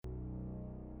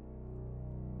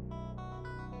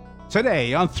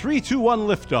Today on 321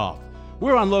 Liftoff,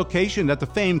 we're on location at the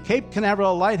famed Cape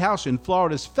Canaveral Lighthouse in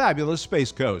Florida's fabulous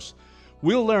Space Coast.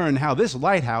 We'll learn how this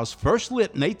lighthouse, first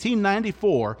lit in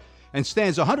 1894 and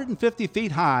stands 150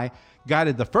 feet high,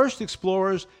 guided the first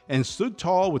explorers and stood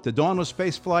tall with the dawn of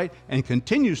spaceflight and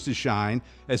continues to shine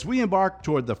as we embark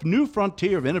toward the new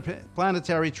frontier of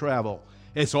interplanetary travel.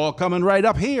 It's all coming right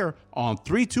up here on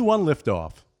 321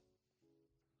 Liftoff.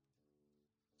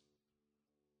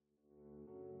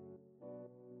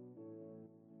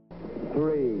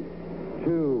 Three,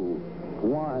 two,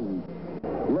 one.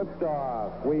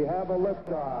 Liftoff. We have a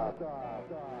liftoff.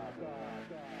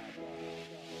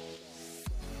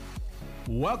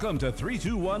 Welcome to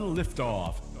 321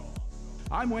 Liftoff.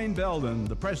 I'm Wayne Belden,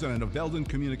 the president of Belden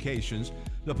Communications,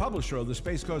 the publisher of the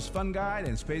Space Coast Fun Guide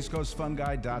and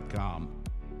SpaceCoastFunGuide.com.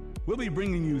 We'll be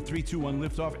bringing you 321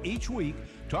 Liftoff each week,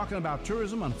 talking about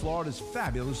tourism on Florida's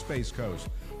fabulous Space Coast.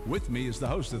 With me is the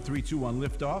host of 321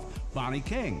 Liftoff, Bonnie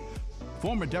King,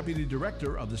 former deputy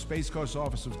director of the Space Coast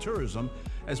Office of Tourism,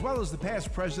 as well as the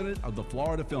past president of the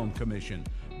Florida Film Commission.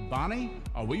 Bonnie,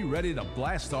 are we ready to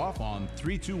blast off on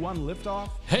 321 Liftoff?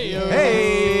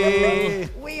 Hey!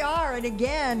 We are, and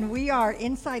again, we are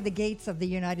inside the gates of the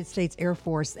United States Air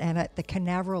Force and at the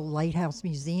Canaveral Lighthouse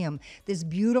Museum. This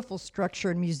beautiful structure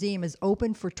and museum is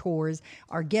open for tours.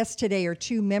 Our guests today are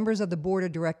two members of the board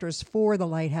of directors for the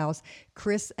Lighthouse,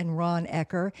 Chris and Ron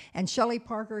Ecker, and Shelley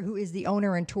Parker, who is the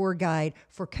owner and tour guide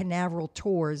for Canaveral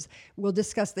Tours. We'll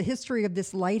discuss the history of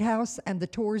this lighthouse and the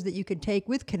tours that you can take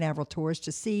with Canaveral Tours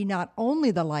to see not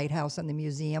only the lighthouse and the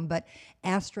museum, but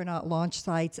astronaut launch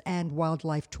sites and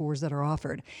wildlife tours that are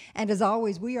offered. And as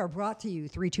always, we are brought to you,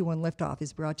 321 Liftoff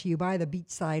is brought to you by the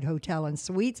Beachside Hotel and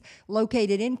Suites,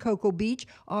 located in Cocoa Beach,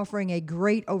 offering a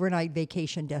great overnight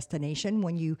vacation destination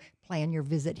when you plan your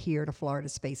visit here to Florida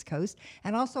Space Coast,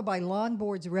 and also by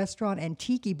Longboards Restaurant and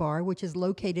Tiki Bar, which is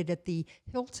located at the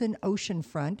Hilton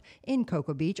Oceanfront in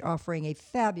Cocoa Beach, offering a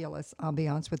fabulous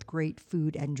ambiance with great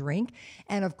food and drink,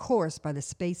 and of course by the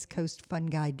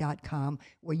SpaceCoastFunGuide.com,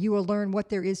 where you will learn what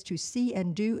there is to see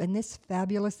and do in this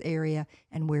fabulous area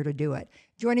and where to do it.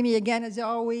 Joining me again, as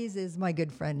always, is my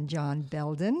good friend John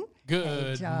Belden.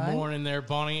 Good morning there,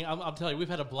 Bonnie. I'll tell you, we've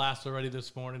had a blast already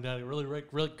this morning. Had a really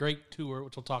great tour,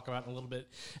 which we'll talk about in a little bit.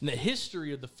 And the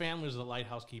history of the families of the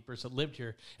lighthouse keepers that lived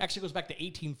here actually goes back to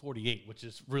 1848, which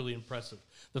is really impressive.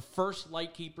 The first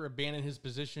lightkeeper abandoned his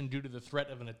position due to the threat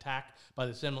of an attack by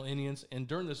the Seminole Indians. And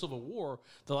during the Civil War,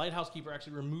 the lighthouse keeper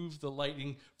actually removed the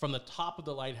lighting from the top of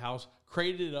the lighthouse,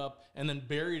 crated it up, and then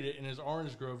buried it in his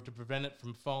orange grove to prevent it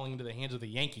from falling into the hands of the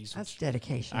Yankees. That's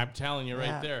dedication. I'm telling you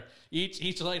right there.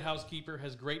 Each lighthouse keeper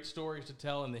has great stories to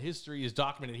tell, and the history is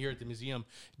documented here at the museum.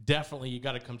 Definitely, you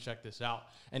got to come check this out.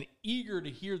 And eager to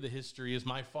hear the history is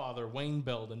my father, Wayne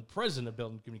Belden, president of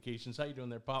Belden Communications. How you doing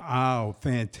there, Pop? Oh,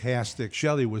 fantastic.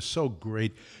 Shelley was so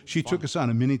great. She took us on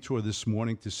a mini tour this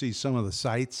morning to see some of the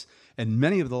sites, and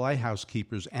many of the lighthouse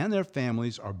keepers and their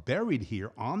families are buried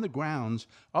here on the grounds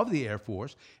of the Air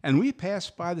Force. And we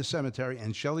passed by the cemetery,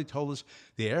 and Shelley told us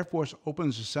the Air Force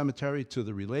opens the cemetery to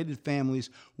the related families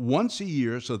once a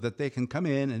year so that they can come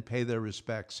in and pay their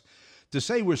respects. To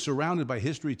say we're surrounded by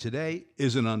history today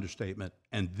is an understatement.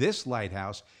 And this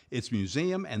lighthouse, its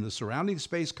museum, and the surrounding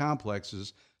space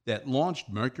complexes that launched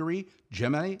Mercury,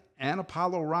 Gemini, and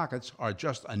Apollo rockets are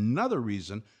just another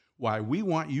reason why we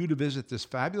want you to visit this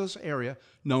fabulous area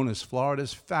known as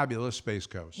Florida's fabulous Space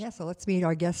Coast. Yeah, so let's meet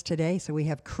our guests today. So we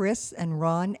have Chris and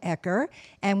Ron Ecker,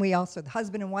 and we also, the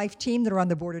husband and wife team that are on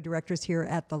the board of directors here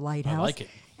at the Lighthouse. I like it.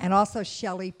 And also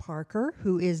Shelley Parker,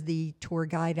 who is the tour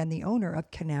guide and the owner of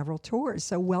Canaveral Tours.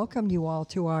 So welcome you all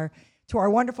to our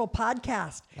wonderful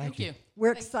podcast. Thank you.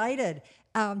 We're excited.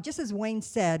 Just as Wayne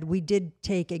said, we did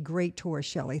take a great tour,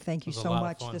 Shelley. Thank you so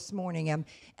much this morning.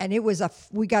 And it was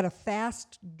we got a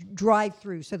fast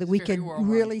drive-through so that we could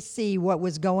really see what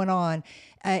was going on.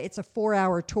 It's a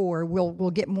 4-hour tour.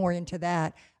 We'll get more into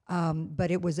that.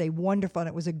 But it was a wonderful, and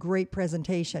it was a great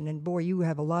presentation. And boy, you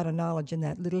have a lot of knowledge in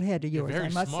that little head of yours, I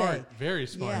must say. Very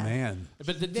smart. Yeah. Man.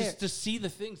 But just to see the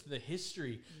things, the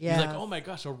history, Yeah. He's like, oh my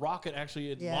gosh, a rocket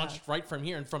actually launched right from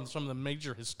here and from some of the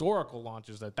major historical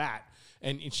launches at that.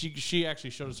 And she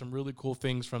actually showed us some really cool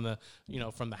things from the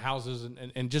houses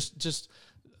and just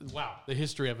wow, the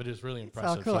history of it is really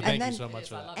impressive. Cool. So thank you so much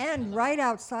for that. And right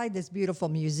outside this beautiful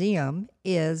museum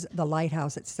is the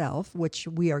lighthouse itself, which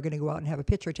we are going to go out and have a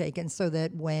picture taken so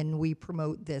that when we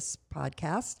promote this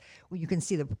podcast, you can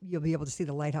see you'll be able to see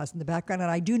the lighthouse in the background.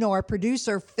 And I do know our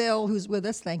producer, Phil, who's with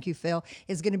us, thank you, Phil,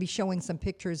 is going to be showing some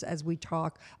pictures as we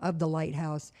talk of the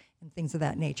lighthouse and things of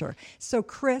that nature. So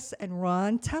Chris and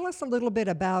Ron, tell us a little bit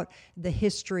about the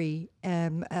history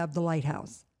of the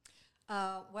lighthouse.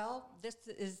 Well, this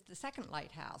is the second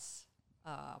lighthouse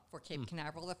for Cape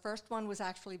Canaveral. The first one was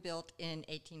actually built in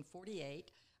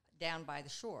 1848 down by the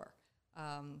shore.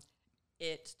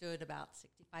 It stood about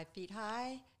 65 feet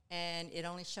high, and it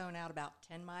only shone out about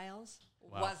 10 miles.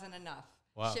 Wow. Wasn't enough.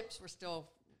 Wow. Ships were still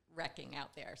wrecking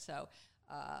out there, so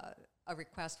a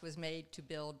request was made to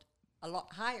build a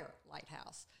lot higher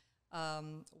lighthouse.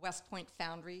 West Point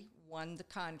Foundry won the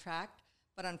contract,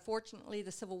 but unfortunately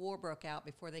the Civil War broke out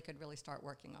before they could really start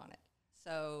working on it.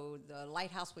 So the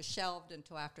lighthouse was shelved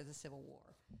until after the Civil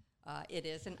War. It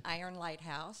is an iron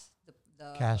lighthouse.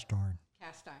 The Cast iron.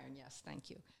 Cast iron, yes, thank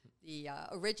you. The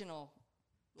original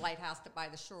lighthouse by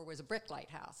the shore was a brick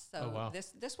lighthouse. So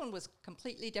this one was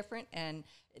completely different, and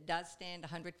it does stand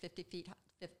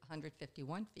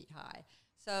 151 feet high.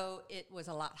 So it was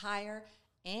a lot higher,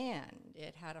 and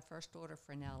it had a first order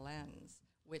Fresnel lens,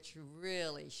 which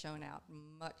really shone out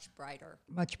much brighter.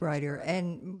 Much brighter.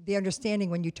 And the understanding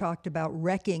when you talked about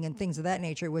wrecking and things of that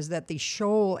nature was that the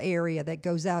shoal area that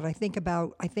goes out, I think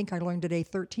I learned today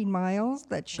 13 miles,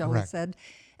 that Shelley Correct. said.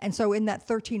 And so in that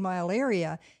 13-mile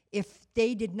area, if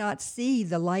they did not see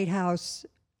the lighthouse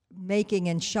making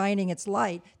and shining its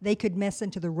light, they could mess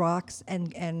into the rocks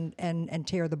and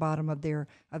tear the bottom of their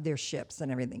ships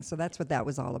and everything. So that's what that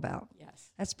was all about.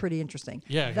 Yes. That's pretty interesting.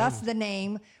 Yeah, Thus the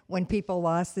name, when people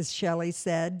lost, as Shelley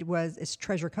said, is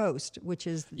Treasure Coast, which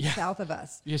is south of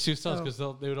us. Yeah, she was telling us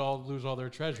because they would all lose all their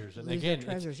treasures. And Lose again, their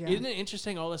treasures, yeah. isn't it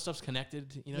interesting? All this stuff's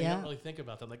connected. You know, you Yeah. don't really think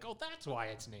about that. Like, oh, that's why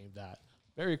it's named that.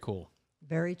 Very cool.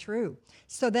 Very true.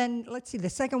 So then, let's see. The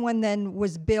second one then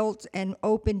was built and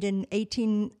opened in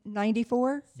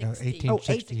 1894? No, 60.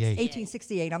 1868.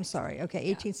 1868. I'm sorry. Okay,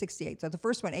 1868. So the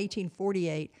first one,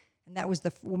 1848, and that was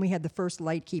when we had the first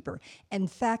lightkeeper. In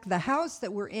fact, the house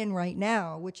that we're in right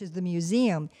now, which is the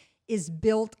museum, is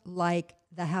built like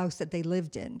the house that they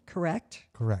lived in, correct?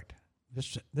 Correct.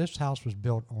 This house was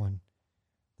built on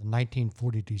the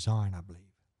 1940 design, I believe.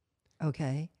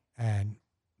 Okay. And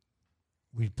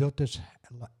we built this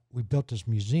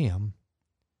museum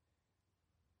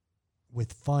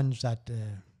with funds that the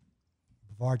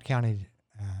Brevard County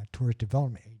Tourist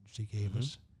Development Agency gave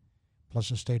us, plus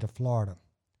the state of Florida.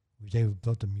 We was able to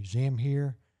build a museum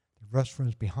here, the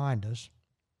restrooms behind us,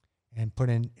 and put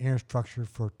in infrastructure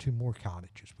for 2 more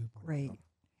cottages. We wanted to Right. build.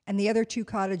 And the other 2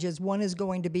 cottages, one is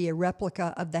going to be a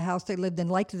replica of the house they lived in,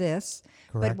 like this,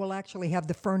 Correct. but will actually have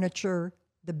the furniture,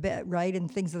 the bed, right,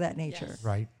 and things of that nature. Yes.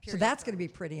 Right. So that's going to be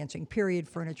pretty interesting. Period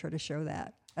furniture to show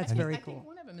that. That's very I cool. think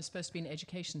one of them is supposed to be an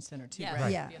education center too, Yeah. right?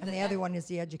 Right. Yeah, and the other one is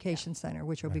the education center,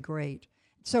 which will be great.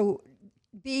 So,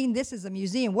 being this is a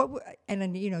museum, and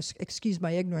then, excuse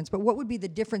my ignorance, but what would be the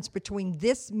difference between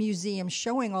this museum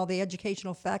showing all the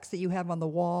educational facts that you have on the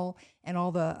wall and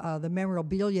all the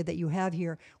memorabilia that you have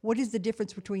here? What is the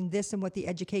difference between this and what the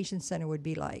education center would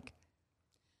be like?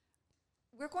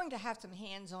 We're going to have some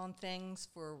hands-on things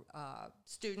for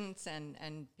students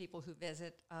and people who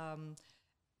visit.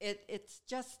 It's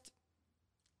just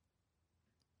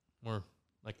More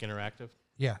like interactive.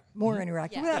 Yeah. More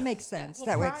interactive. Yeah. Well, that makes sense. Well,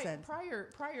 that makes sense.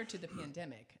 Prior to the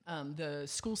pandemic, the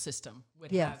school system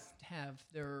would Yeah. have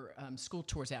their school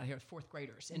tours out here. 4th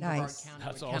graders in Nice. Brevard County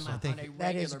That's would come awesome. out on a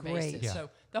That is regular great. basis. Yeah. So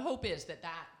the hope is that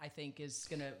I think is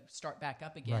going to start back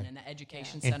up again, Right. and the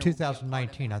education In center. will be a part of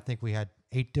 2019, that. I think we had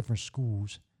 8 different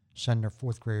schools send their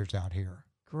 4th graders out here.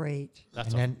 Great. That's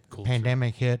And then a cool. the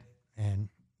pandemic hit, and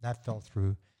that fell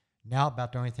through. Now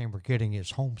about the only thing we're getting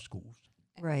is homeschools.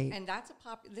 Right. and that's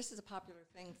this is a popular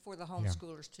thing for the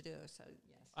homeschoolers to do. So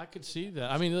yes. I could see that.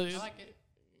 I mean, I like it.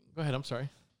 go ahead. I'm sorry.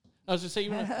 I was just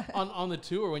saying, even on the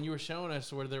tour when you were showing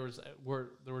us where there was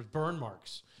burn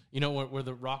marks, where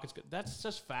the rockets. That's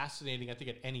just fascinating. I think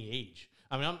at any age.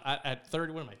 I mean, I'm at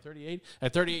 30. What am I? 38.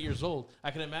 At 38 years old,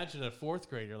 I can imagine a 4th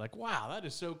grader like, wow, that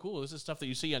is so cool. This is stuff that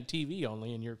you see on TV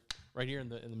only, and you're right here in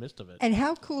the midst of it. And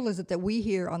how cool is it that we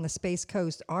here on the Space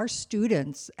Coast, our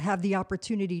students have the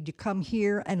opportunity to come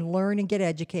here and learn and get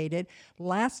educated.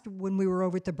 When we were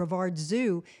over at the Brevard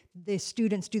Zoo, the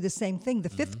students do the same thing. The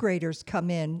 5th graders come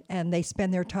in and they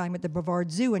spend their time at the Brevard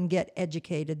Zoo and get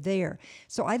educated there.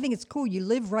 So I think it's cool. You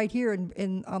live right here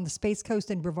on the Space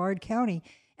Coast in Brevard County,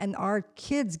 and our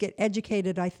kids get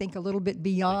educated, I think, a little bit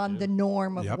beyond the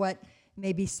norm of Yep. what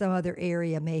maybe some other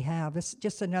area may have. It's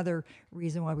just another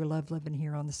reason why we love living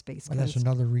here on the Space Well, Coast. that's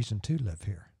another reason to live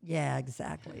here. Yeah,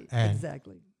 exactly. And-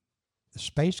 Exactly. The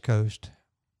Space Coast,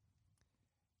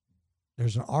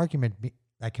 there's an argument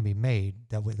that can be made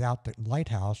that without the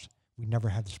lighthouse, we never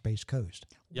had the Space Coast.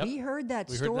 Yep. We heard that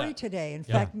We heard story that. today. In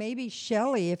Yeah. fact, maybe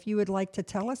Shelley, if you would like to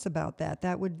tell us about that,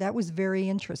 that was very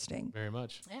interesting. Very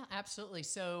much. Yeah, absolutely.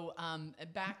 So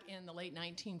back in the late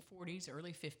 1940s,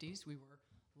 early 50s, we were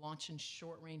launching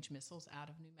short-range missiles out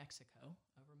of New Mexico,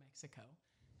 over Mexico.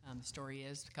 The story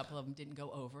is a couple of them didn't go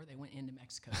over. They went into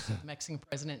Mexico. So the Mexican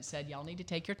president said, y'all need to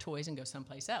take your toys and go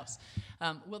someplace else.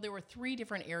 Well, there were 3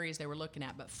 different areas they were looking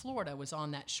at, but Florida was on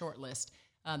that short list.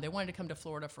 They wanted to come to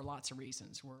Florida for lots of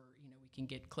reasons. We can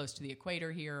get close to the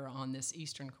equator here on this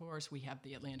eastern course. We have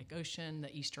the Atlantic Ocean,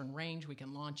 the eastern range we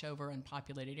can launch over in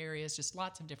populated areas, just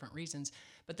lots of different reasons.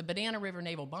 But the Banana River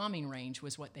Naval Bombing Range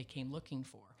was what they came looking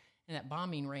for. And that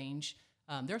bombing range,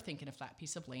 they're thinking a flat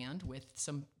piece of land with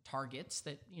some targets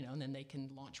that, and then they can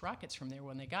launch rockets from there.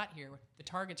 When they got here, the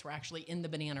targets were actually in the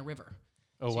Banana River.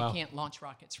 Oh, so wow. you can't launch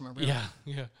rockets from a river.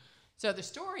 Yeah. So the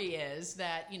story is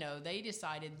that, they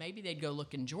decided maybe they'd go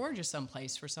look in Georgia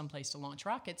someplace to launch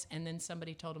rockets, and then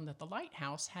somebody told them that the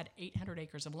lighthouse had 800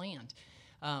 acres of land.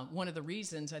 One of the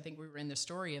reasons, I think we were in the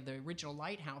story of the original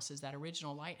lighthouse, is that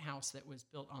original lighthouse that was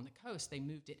built on the coast, they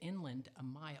moved it inland a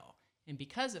mile. And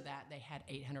because of that, they had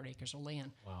 800 acres of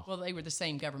land. Wow. Well, they were the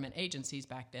same government agencies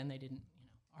back then. They didn't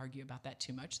argue about that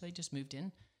too much. They just moved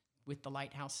in with the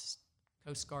lighthouse,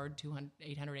 Coast Guard,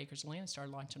 800 acres of land, and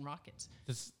started launching rockets.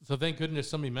 So thank goodness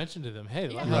somebody mentioned to them, hey,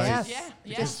 Yeah. lighthouse- Yes.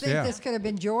 Yeah. Just think Yeah. this could have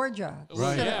been Georgia.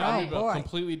 Right. Could have- Yeah, I oh, mean, boy. a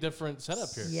completely different setup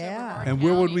here. Yeah, And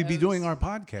where would we County be doing owes- our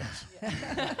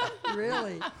podcast?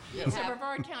 really. So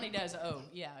Brevard County does owe,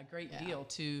 a great deal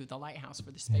to the lighthouse for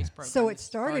the space program. So it as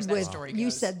far as started that with, story you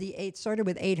goes. said it started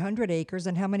with 800 acres,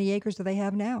 and how many acres do they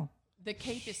have now? The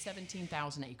Cape is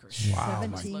 17,000 acres. Wow,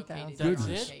 It's 17,000. located That's on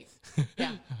the it? Cape.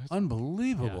 Yeah.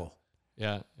 Unbelievable.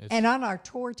 Yeah. It's, And on our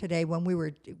tour today, when we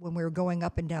were going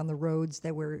up and down the roads,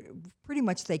 they were pretty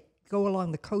much, they go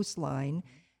along the coastline.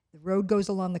 The road goes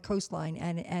along the coastline,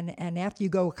 and after you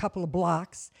go a couple of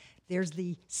blocks, there's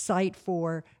the site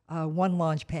for one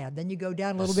launch pad. Then you go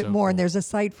down a little That's bit so more, and cool. there's a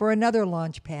site for another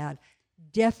launch pad.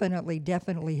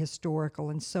 Definitely historical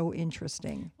and so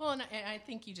interesting. Well, and I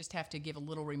think you just have to give a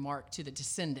little remark to the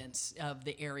descendants of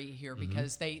the area here,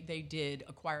 because they did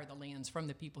acquire the lands from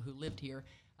the people who lived here,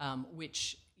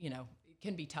 which,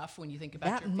 can be tough when you think about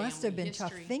That your must have family been tough.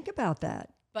 history. Think about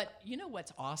that. But you know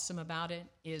what's awesome about it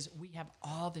is we have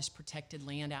all this protected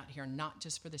land out here, not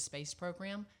just for the space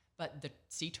program, but the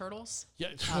sea turtles, Yeah.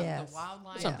 Yes. the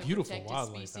wildlife, There's some the beautiful protected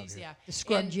wildlife out species, here. yeah. The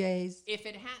scrub And jays. If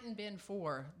it hadn't been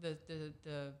for the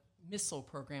missile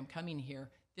program coming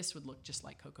here, this would look just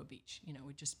like Cocoa Beach. It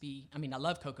would just be, I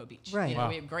love Cocoa Beach. Right. Wow.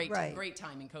 We have great Right.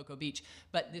 time in Cocoa Beach,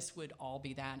 but this would all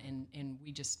be that. And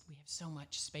we have so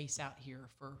much space out here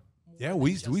for more Yeah, than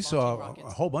we just saw launching a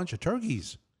rockets. whole bunch of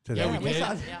turkeys today. Yeah, we did.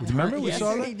 Yeah. Remember we Yes,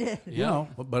 saw we that? did. Yeah.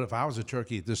 But if I was a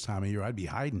turkey at this time of year, I'd be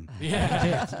hiding.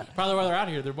 Yeah. Probably why they're out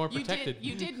here. They're more You protected.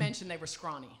 did mention they were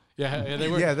scrawny. Yeah, they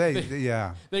were. Yeah,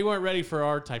 they they weren't ready for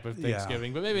our type of Yeah.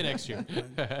 Thanksgiving, but maybe next year.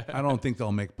 I don't think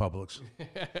they'll make Publix.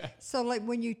 So, like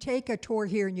when you take a tour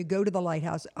here and you go to the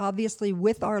lighthouse, obviously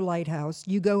with our lighthouse,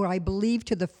 you go, I believe,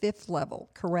 to the 5th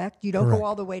level, correct? You don't Correct. go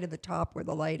all the way to the top where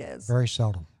the light is. Very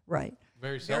seldom. Right.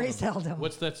 Very seldom. Very seldom.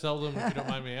 What's that seldom, if you don't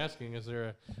mind me asking? Is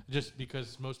there just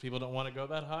because most people don't want to go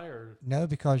that high, or No,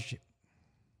 because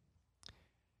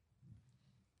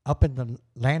up in the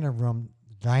landing room,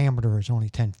 the diameter is only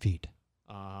 10 feet.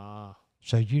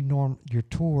 So your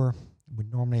tour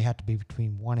would normally have to be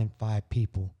between 1 and 5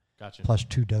 people gotcha. plus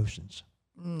 2 docents.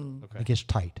 Okay, It gets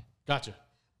tight. gotcha.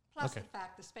 Plus Okay. the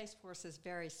fact the Space Force is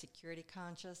very security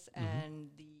conscious, Mm-hmm. and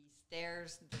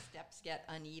the steps get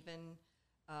uneven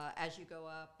as you go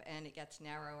up, and it gets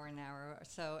narrower and narrower.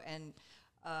 So, and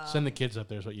Send the kids up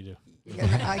there is what you do.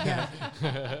 I get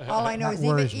it. All I know That is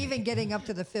worries me. even getting up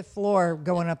to the 5th floor,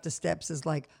 going up the steps is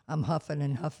like I'm huffing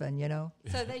and huffing,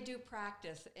 so they do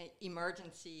practice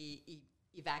emergency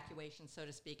evacuation, so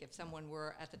to speak. If someone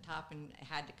were at the top and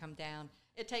had to come down,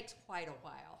 it takes quite a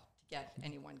while to get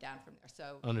anyone down from there.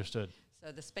 So, Understood.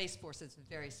 so the Space Force is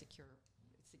very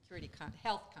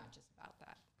health conscious about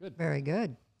that. Very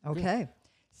good. Okay.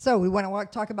 So we want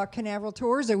to talk about Canaveral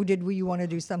tours, or did we want to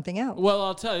do something else? Well,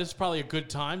 I'll tell you, this is probably a good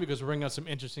time because we're bringing out some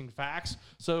interesting facts.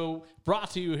 So,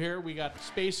 brought to you here, we got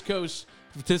Space Coast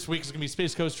This week is going to be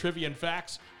Space Coast Trivia and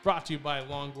Facts, brought to you by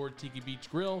Longboard Tiki Beach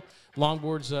Grill.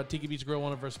 Longboard's Tiki Beach Grill,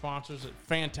 one of our sponsors. A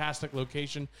fantastic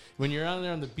location. When you're out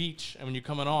there on the beach and when you're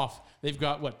coming off, they've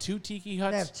got, 2 tiki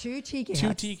huts? They have 2 tiki huts.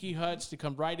 2 tiki huts to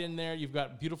come right in there. You've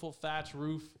got beautiful thatch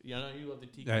roof. You know, you love the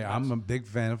tiki huts. I'm a big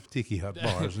fan of tiki hut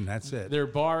bars, and that's it. Their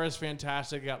bar is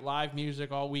fantastic. They got live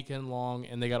music all weekend long,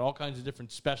 and they got all kinds of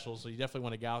different specials, so you definitely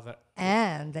want to get out there.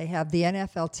 And they have the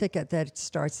NFL ticket that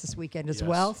starts this weekend as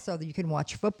well, so that you can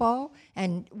watch football.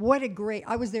 And what a great...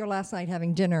 I was there last night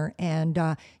having dinner, and,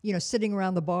 sitting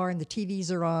around the bar, and the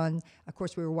TVs are on. Of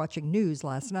course, we were watching news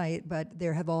last night, but they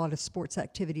have a lot of sports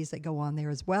activities that go on there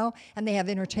as well. And they have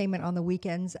entertainment on the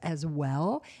weekends as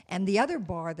well. And the other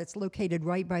bar that's located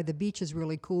right by the beach is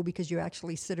really cool because you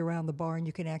actually sit around the bar and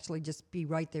you can actually just be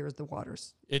right there as the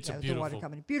waters. It's a beautiful... the water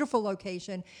coming. Beautiful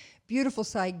location, beautiful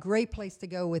site, great place to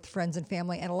go with friends and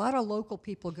family. And a lot of local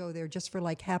people go there just for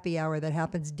like happy hour that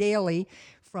happens daily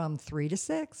from 3 to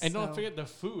 6. And don't forget, the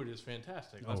food is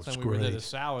fantastic. Last time it's we were there, great. the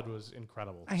salad was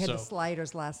incredible. I had the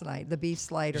sliders last night, the beef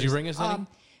sliders. Did you bring us any?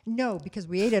 No, because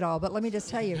we ate it all. But let me just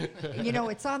tell you,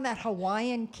 it's on that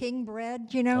Hawaiian king bread.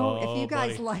 If you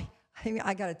guys buddy.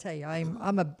 I got to tell you,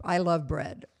 I love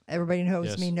bread. Everybody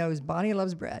knows me knows Bonnie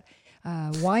loves bread.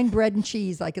 Wine, bread, and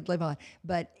cheese I could live on.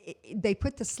 But they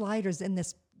put the sliders in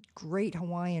this great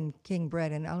Hawaiian king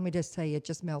bread, and let me just tell you, it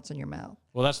just melts in your mouth.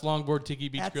 Well, that's Longboard Tiki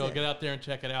Beach That's Grill. it. Get out there and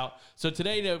check it out. So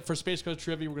today, for Space Coast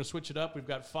Trivia, we're going to switch it up. We've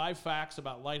got 5 facts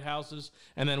about lighthouses,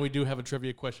 and then we do have a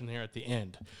trivia question here at the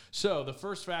end. So the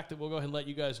first fact that we'll go ahead and let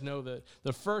you guys know that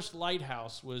the first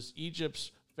lighthouse was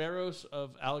Egypt's Pharos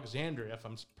of Alexandria, if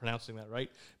I'm pronouncing that right,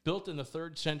 built in the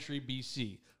 3rd century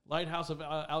BC. Lighthouse of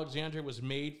Alexandria was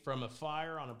made from a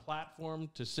fire on a platform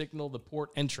to signal the port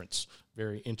entrance.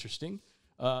 Very interesting.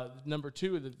 Number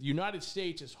 2, the United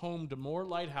States is home to more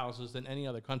lighthouses than any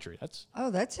other country. That's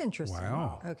interesting.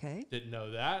 Wow. Okay. Didn't know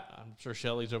that. I'm sure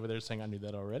Shelley's over there saying I knew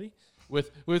that already.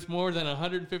 With more than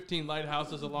 115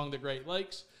 lighthouses along the Great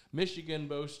Lakes, Michigan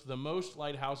boasts the most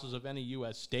lighthouses of any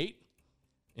U.S. state.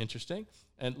 Interesting.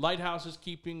 And lighthouses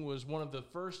keeping was one of the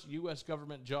first U.S.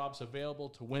 government jobs available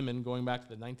to women going back to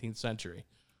the 19th century.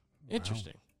 Wow.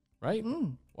 Interesting, right?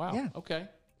 Wow. Yeah. Okay.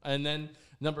 And then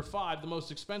number 5, the most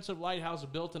expensive lighthouse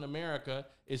built in America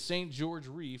is St. George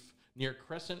Reef near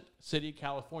Crescent City,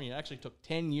 California. It actually took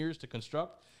 10 years to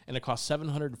construct, and it cost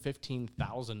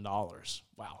 $715,000.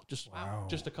 Wow.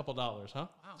 Just a couple dollars, huh?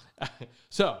 Wow.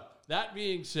 So, that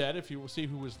being said, if you will see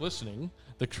who was listening,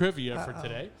 the trivia for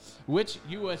today, which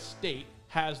U.S. state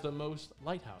has the most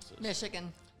lighthouses?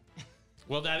 Michigan.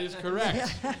 Well, that is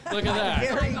correct. Look at that.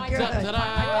 Very good.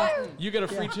 Ta-da! You get a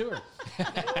free tour.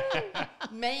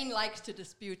 Maine likes to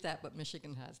dispute that, but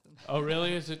Michigan has them. Oh,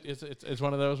 really? It's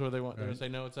one of those where they want to say,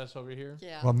 no, it's us over here?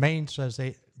 Yeah. Well, Maine says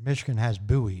Michigan has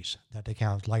buoys that they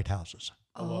count as lighthouses.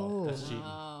 Well, that's cheating.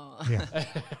 Yeah.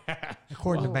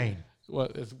 According to Maine. Well,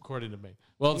 it's according to me.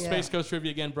 Well, Yeah. Space Coast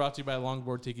Trivia again brought to you by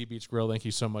Longboard Tiki Beach Grill. Thank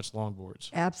you so much, Longboards.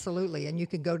 Absolutely. And you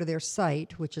can go to their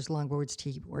site, which is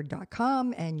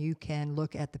longboardstikiboard.com, and you can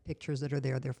look at the pictures that are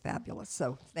there. They're fabulous.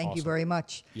 So thank you very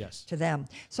much to them.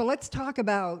 So let's talk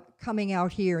about coming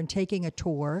out here and taking a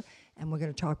tour. And we're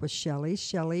going to talk with Shelley.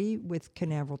 Shelley with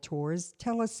Canaveral Tours.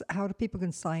 Tell us how people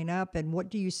can sign up and what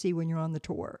do you see when you're on the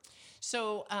tour?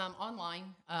 So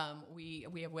online, we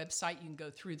have a website. You can go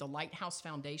through the Lighthouse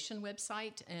Foundation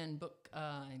website and book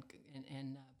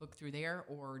book through there,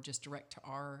 or just direct to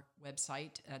our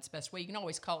website. That's the best way. You can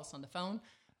always call us on the phone.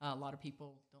 A lot of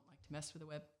people don't like to mess with the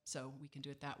web, so we can do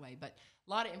it that way. But a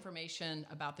lot of information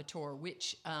about the tour,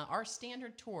 which our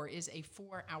standard tour is a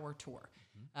 4-hour tour.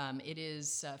 It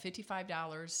is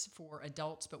 $55 for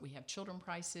adults, but we have children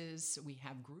prices, we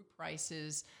have group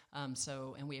prices, and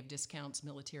we have discounts,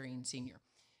 military and senior.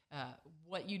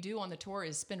 What you do on the tour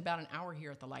is spend about an hour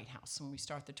here at the Lighthouse when we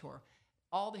start the tour.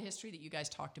 All the history that you guys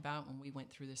talked about when we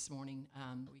went through this morning,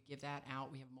 we give that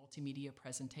out. We have a multimedia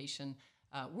presentation.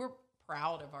 We're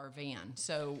proud of our van.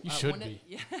 So you should be.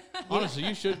 Honestly,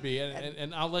 you should be.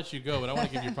 And I'll let you go, but I want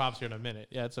to give you props here in a minute.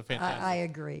 Yeah, it's a fantastic. I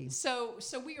agree. So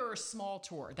we are a small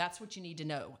tour. That's what you need to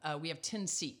know. We have 10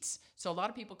 seats. So a lot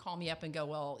of people call me up and go,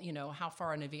 well, how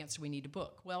far in advance do we need to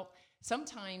book? Well,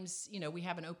 sometimes, we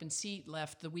have an open seat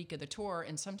left the week of the tour,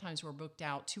 and sometimes we're booked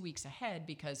out 2 weeks ahead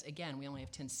because, again, we only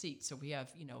have 10 seats. So we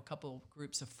have, a couple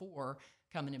groups of 4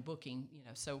 coming and booking,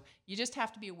 So you just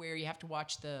have to be aware. You have to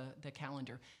watch the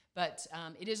calendar. But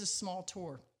it is a small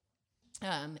tour,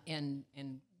 and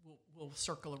we'll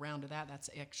circle around to that. That's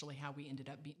actually how we ended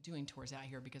up doing tours out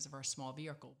here because of our small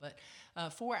vehicle. But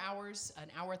 4 hours, an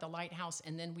hour at the lighthouse,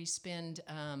 and then we spend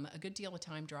a good deal of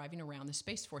time driving around the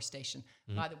Space Force Station.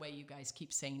 By the way, you guys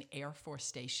keep saying Air Force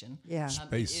Station. Yeah.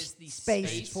 It is the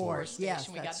Space Force. Station. Yes,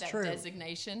 we got that's that true.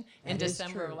 designation in That is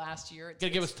December true. of last year.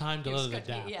 Gotta give us time to let it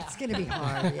adapt. Yeah. It's going to be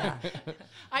hard, yeah.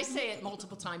 I say it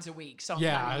multiple times a week, so I'm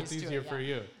Yeah, kinda it's used to easier it, for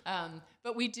you.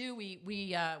 But we do.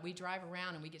 We drive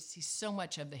around and we get to see so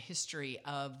much of the history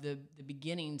of the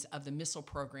beginnings of the missile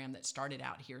program that started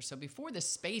out here. So before the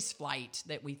space flight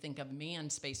that we think of,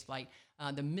 manned space flight,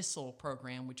 the missile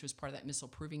program, which was part of that missile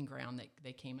proving ground that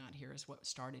they came out here, is what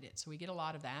started it. So we get a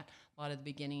lot of that, a lot of the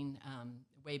beginning,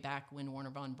 way back when Wernher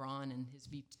von Braun and his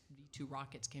V2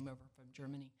 rockets came over from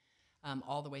Germany.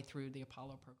 All the way through the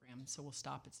Apollo program. So we'll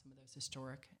stop at some of those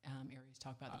historic areas,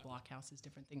 talk about the blockhouses,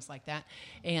 different things like that.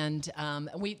 And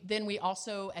we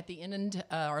also, at the end,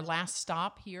 our last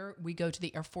stop here, we go to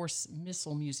the Air Force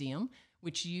Missile Museum,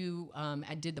 which you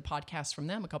did the podcast from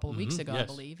them a couple of weeks ago, I yes.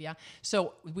 believe. Yeah.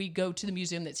 So we go to the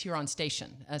museum that's here on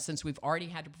station since we've already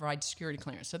had to provide security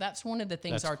clearance. So that's one of the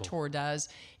things That's our cool. tour does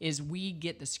is we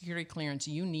get the security clearance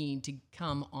you need to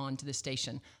come onto the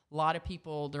station. A lot of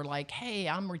people, they're like, hey,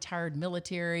 I'm retired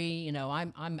military,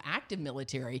 I'm active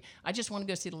military. I just want to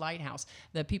go see the lighthouse.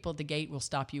 The people at the gate will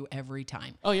stop you every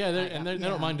time. Oh yeah, they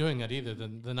don't mind doing that either.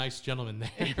 The nice gentleman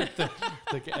there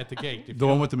at the gate. If The you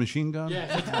one know- with the machine gun?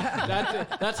 Yeah,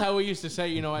 that's how we used to say.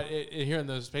 Here in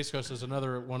the Space Coast, there's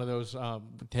another one of those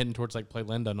heading towards like Play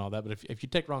Linda and all that. But if you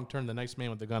take wrong turn, the nice man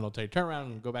with the gun will tell you turn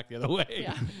around and go back the other way.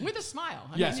 Yeah, with a smile.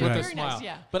 Yes, I mean, with a very smile. nice,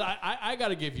 yeah. But I got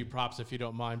to give you props if you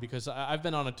don't mind, because I've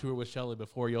been on a tour with Shelley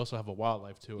before. You also have a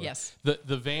wildlife tour. Yes.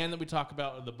 The van that we talk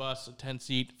about, the bus, a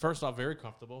 10-seat. First off, very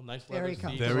comfortable, nice leather Very seats.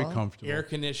 comfortable. Very comfortable. Air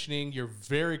conditioning, you're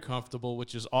very comfortable,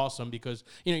 which is awesome because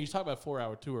you talk about a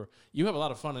 4-hour tour. You have a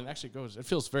lot of fun, and it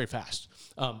feels very fast.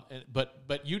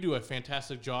 But you do a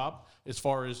fantastic job as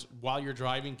far as while you're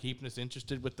driving, keeping us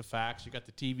interested with the facts. You got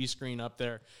the TV screen up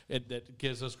there that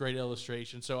gives us great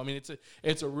illustrations. So I mean,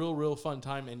 it's a real fun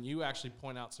time, and you actually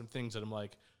point out some things that I'm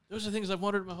like, those are things I've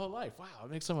wondered my whole life. Wow,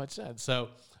 it makes so much sense. So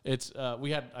it's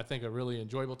we had, I think, a really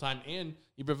enjoyable time, and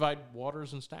you provide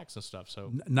waters and snacks and stuff.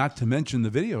 So Not to mention the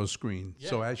video screen. Yeah.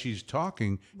 So as she's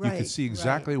talking, you Right, can see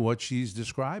exactly what she's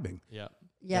describing. yeah.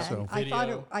 Yeah, So-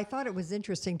 and I thought it was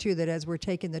interesting too that as we're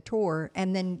taking the tour,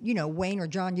 and then Wayne or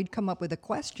John, you'd come up with a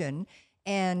question,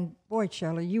 and boy,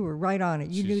 Shelley, you were right on it.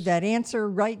 You knew that answer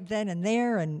right then and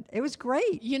there, and it was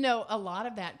great. A lot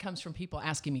of that comes from people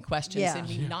asking me questions Yeah. and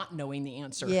me not knowing the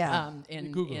answer. Yeah.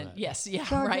 Google that. Yes, yeah,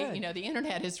 So right. good. The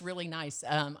internet is really nice.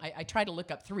 I try to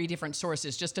look up 3 different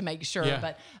sources just to make sure. Yeah.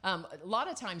 But a lot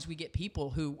of times we get people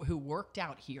who worked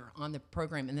out here on the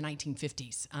program in the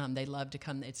 1950s. They love to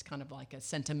come. It's kind of like a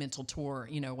sentimental tour,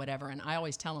 whatever. And I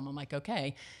always tell them, I'm like,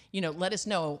 okay, let us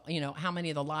know, how many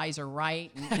of the lies are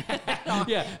right. And,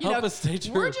 Yeah, help us stay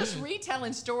true. We're just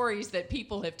retelling stories that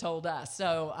people have told us.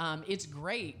 So it's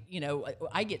great.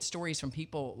 I get stories from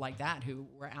people like that who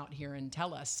were out here and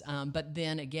tell us. But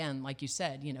then again, like you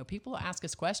said, people ask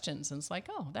us questions, and it's like,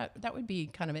 oh, that would be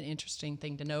kind of an interesting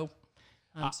thing to know.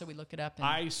 So we look it up. And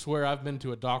I swear I've been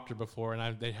to a doctor before,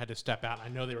 and they had to step out. I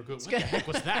know they were good. What the heck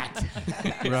was that?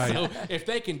 Right. So if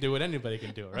they can do it, anybody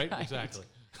can do it, right? Exactly.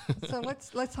 So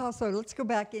let's go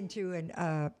back into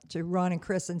to Ron and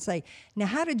Chris and say, now,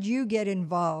 how did you get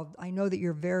involved? I know that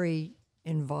you're very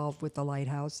involved with the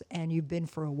Lighthouse, and you've been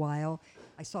for a while.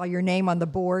 I saw your name on the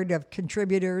board of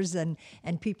contributors and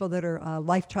people that are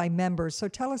lifetime members. So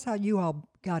tell us how you all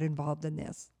got involved in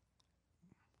this.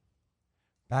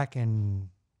 Back in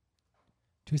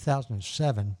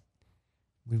 2007,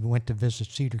 we went to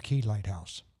visit Cedar Key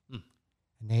Lighthouse, and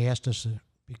they asked us to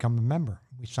become a member.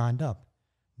 We signed up,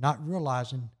 not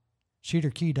realizing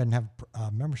Cedar Key doesn't have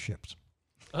memberships.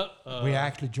 We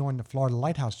actually joined the Florida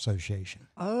Lighthouse Association,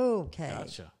 Okay.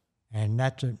 Gotcha. and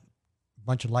that's a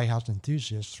bunch of lighthouse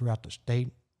enthusiasts throughout the state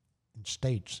and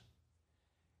states.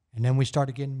 And then we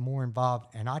started getting more involved,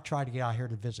 and I tried to get out here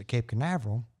to visit Cape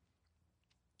Canaveral.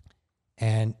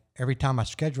 And every time I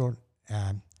scheduled,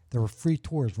 there were free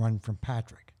tours running from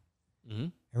Patrick. Mm-hmm.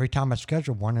 Every time I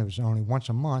scheduled one, it was only once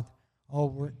a month.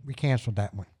 Oh, we canceled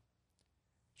that one.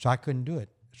 So I couldn't do it.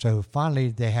 So finally,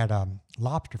 they had a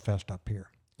Lobster Fest up here,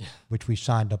 which we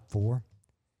signed up for.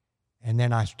 And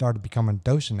then I started becoming a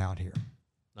docent out here.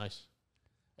 Nice.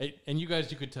 Hey, and you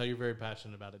guys, you could tell you're very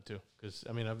passionate about it too, because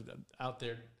I'm out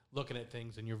there looking at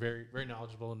things, and you're very, very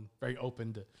knowledgeable and very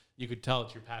open to. You could tell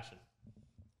it's your passion.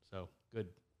 So good.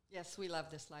 Yes, we love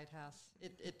this lighthouse.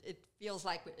 It feels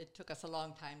like it took us a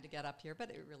long time to get up here, but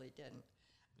it really didn't.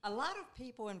 A lot of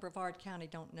people in Brevard County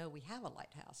don't know we have a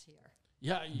lighthouse here.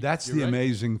 Yeah, That's you're the right.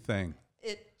 amazing thing.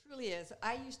 It truly is.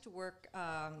 I used to work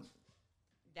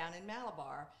down in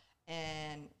Malabar,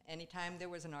 and anytime there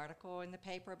was an article in the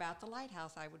paper about the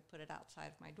lighthouse, I would put it outside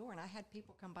of my door, and I had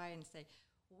people come by and say,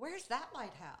 "Where's that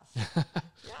lighthouse?"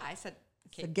 Yeah, I said,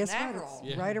 So Cape guess Canaveral. what?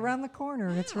 It's right around the corner.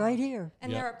 It's right here.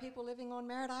 And Yeah. there are people living on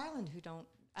Merritt Island who don't.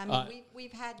 I mean,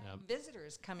 we've had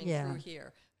visitors coming through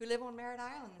here who live on Merritt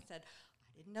Island and said,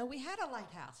 "I didn't know we had a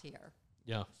lighthouse here."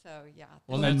 Yeah. So yeah.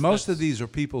 Well, And most of that's- these are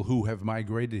people who have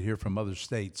migrated here from other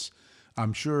states.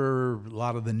 I'm sure a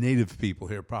lot of the native people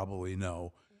here probably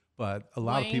know, but a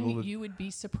lot of Wayne, people. you would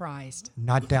be surprised.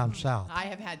 Not down south. I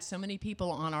have had so many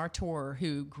people on our tour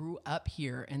who grew up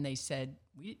here, and they said,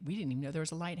 we didn't even know there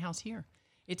was a lighthouse here.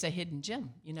 It's a hidden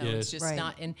gem, you know. Yes. It's just Right.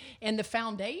 not, and the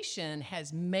foundation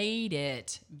has made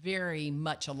it very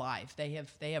much alive. They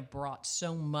have brought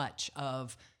so much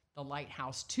of the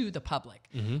lighthouse to the public.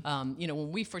 You know,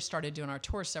 when we first started doing our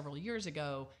tour several years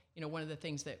ago, you know, one of the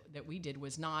things that we did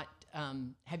was not,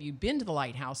 have you been to the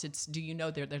lighthouse? It's, do you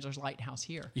know there's a lighthouse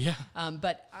here? Yeah.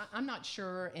 But I'm not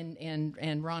sure,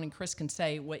 and Ron and Chris can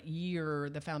say what year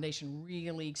the foundation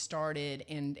really started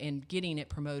and getting it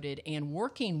promoted and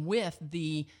working with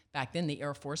back then the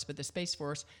Air Force, but the Space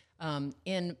Force,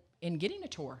 in getting a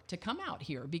tour to come out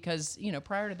here, because, you know,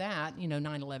 prior to that, you know,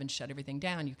 9/11 shut everything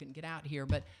down. You couldn't get out here,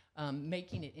 but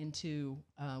making it into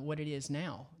what it is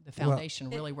now, the foundation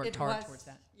really worked hard towards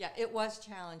that. Yeah, it was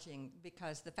challenging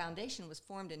because the foundation was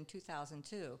formed in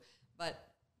 2002,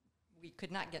 but we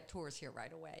could not get tours here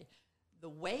right away. The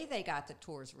way they got the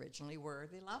tours originally were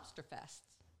the lobster fests.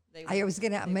 I was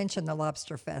going to mention the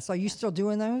Lobster Fest. Are you still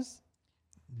doing those?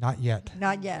 Not yet.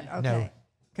 Not yet. No. Okay.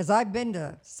 Because I've been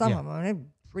to some Yeah. of them, and they're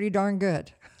pretty darn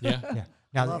good. Yeah. Yeah.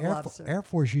 Now, Love the lobster. Air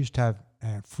Force used to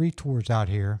have free tours out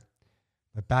here,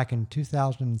 but back in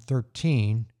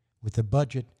 2013, with the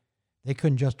budget, they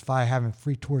couldn't justify having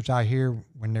free tours out here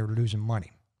when they were losing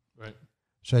money. Right.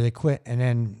 So they quit. And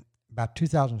then about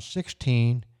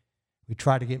 2016, we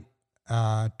tried to get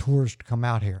tours to come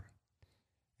out here.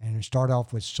 And it started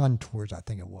off with Sun Tours, I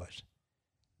think it was.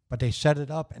 But they set it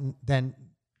up, and then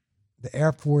the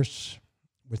Air Force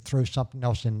would throw something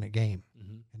else in the game,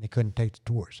 and they couldn't take the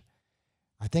tours.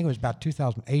 I think it was about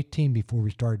 2018 before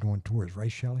we started doing tours,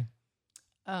 right, Shelley?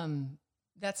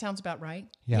 That sounds about right.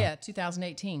 Yeah.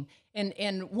 2018.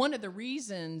 And one of the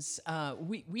reasons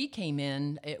we came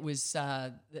in, it was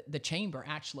the chamber.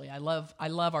 Actually, I love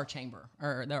our chamber,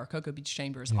 or our Cocoa Beach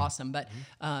Chamber is awesome. But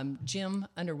Jim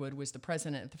Underwood was the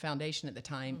president of the foundation at the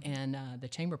time, and the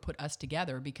chamber put us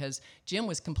together because Jim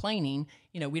was complaining.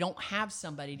 You know, we don't have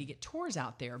somebody to get tours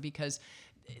out there because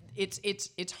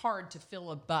it's hard to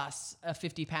fill a bus, a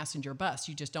 50-passenger bus.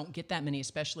 You just don't get that many,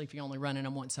 especially if you're only running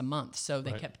them once a month. So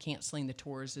they kept canceling the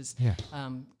tours, as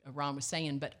Ron was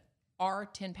saying. But our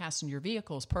 10-passenger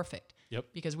vehicle is perfect. Yep.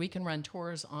 Because we can run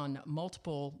tours on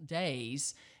multiple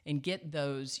days and get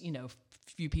those, you know,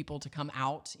 few people to come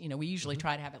out. You know, we usually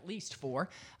try to have at least 4,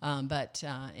 but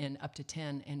and up to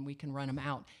 10, and we can run them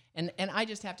out. And I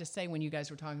just have to say, when you guys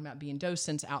were talking about being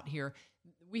docents out here,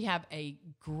 we have a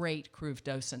great crew of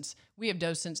docents. We have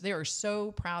docents. They are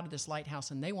so proud of this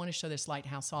lighthouse, and they want to show this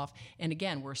lighthouse off. And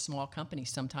again, we're a small company.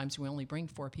 Sometimes we only bring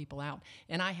 4 people out.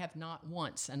 And I have not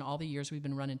once in all the years we've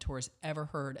been running tours ever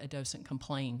heard a docent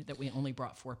complain that we only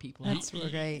brought 4 people out. That's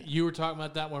great. You were talking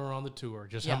about that when we were on the tour,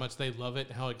 just Yeah. how much they love it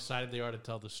and how excited they are to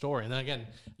tell the story. And then again,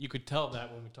 you could tell that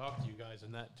when we talk to you guys,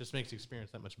 and that just makes the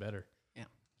experience that much better. Yeah.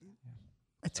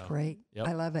 That's great. Yep.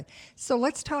 I love it. So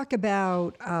let's talk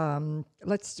about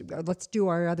let's do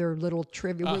our other little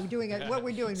trivia. We're doing what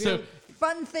we're doing. So-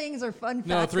 Fun things or fun facts.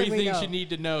 No, 3 that we things know. you need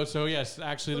to know. So yes,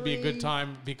 actually it'll be a good 3,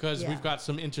 time because yeah. we've got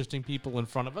some interesting people in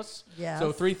front of us. Yes.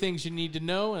 So 3 things you need to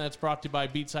know, and that's brought to you by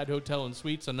Beachside Hotel and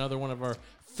Suites, another one of our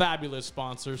fabulous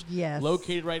sponsors. Yes.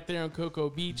 Located right there on Cocoa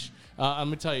Beach. I'm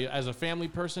going to tell you, as a family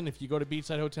person, if you go to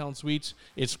Beachside Hotel and Suites,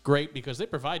 it's great because they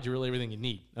provide you really everything you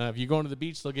need. If you're going to the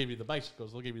beach, they'll give you the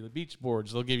bicycles, they'll give you the beach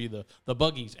boards, they'll give you the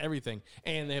buggies, everything.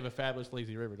 And they have a fabulous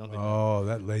lazy river, don't they? Oh,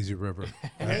 that lazy river.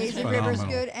 Lazy River's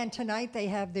good, and tonight they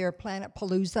have their Planet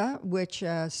Palooza, which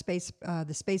the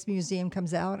Space Museum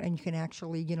comes out, and you can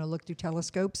actually look through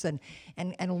telescopes and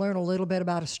learn a little bit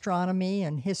about astronomy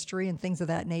and history and things of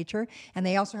that nature. And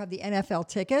they also have the NFL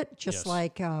ticket, just Yes.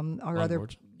 like our other,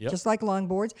 Longboards. Yep. just like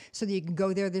longboards, so that you can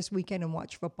go there this weekend and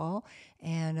watch football.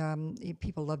 And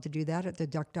people love to do that at the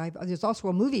Duck Dive. There's also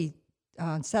a movie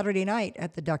on Saturday night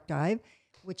at the Duck Dive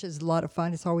which is a lot of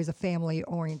fun. It's always a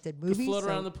family-oriented movie. Float so-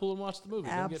 around the pool and watch the movie.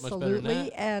 Don't get much better than Absolutely.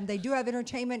 that. And they do have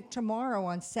entertainment tomorrow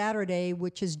on Saturday,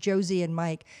 which is Josie and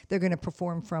Mike. They're going to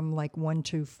perform from like 1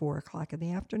 to 4 o'clock in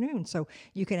the afternoon. So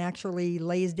you can actually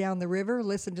laze down the river,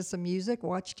 listen to some music,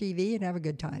 watch TV, and have a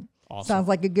good time. Awesome. Sounds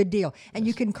like a good deal. And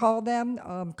you can call them,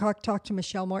 talk to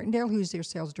Michelle Martindale, who's their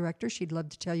sales director. She'd love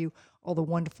to tell you all the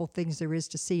wonderful things there is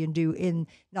to see and do in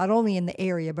not only in the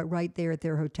area, but right there at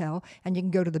their hotel. And you can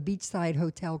go to the Beachside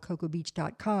Hotel,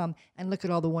 CocoBeach.com, and look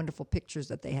at all the wonderful pictures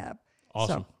that they have.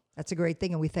 Awesome. So that's a great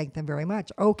thing, and we thank them very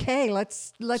much. Okay,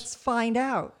 let's find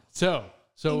out. So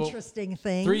Interesting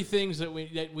thing. 3 things that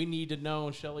we need to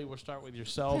know. Shelley, we'll start with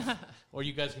yourself, or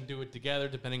you guys can do it together,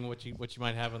 depending on what you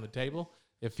might have on the table.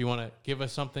 If you want to give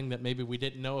us something that maybe we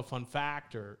didn't know, a fun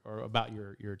fact, or about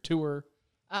your tour.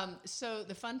 So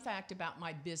the fun fact about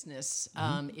my business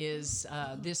is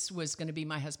this was going to be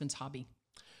my husband's hobby.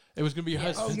 It was going to be your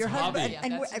husband's Your hobby.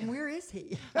 husband, Yeah, and where is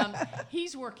he?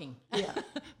 He's working,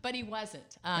 but he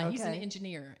wasn't. He's an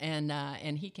engineer,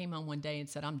 and he came home one day and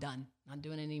said, "I'm done. I'm not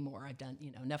doing it anymore. I've done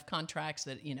enough contracts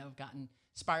that have gotten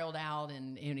spiraled out,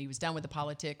 and he was done with the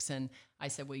politics." And I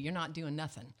said, "Well, you're not doing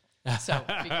nothing, so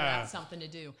figure out something to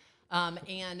do."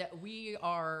 And we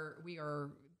are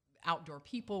outdoor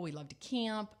people. We love to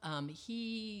camp.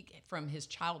 He, from his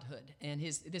childhood, and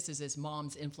this is his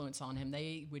mom's influence on him.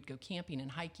 They would go camping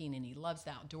and hiking, and he loves the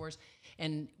outdoors.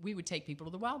 And we would take people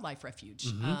to the wildlife refuge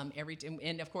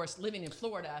and of course, living in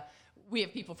Florida, we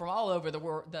have people from all over the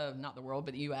world, not the world,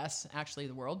 but the U.S., actually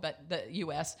the world, but the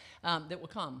U.S., that will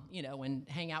come, and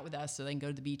hang out with us so they can go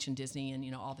to the beach and Disney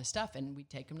and, all this stuff. And we'd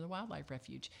take them to the wildlife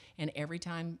refuge. And every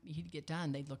time he'd get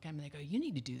done, they'd look at him and they go, "You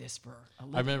need to do this for a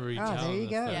living." I remember you telling there you us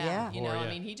go. that Yeah. before, I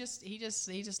mean, he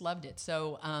just loved it.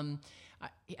 So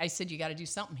I said, "You got to do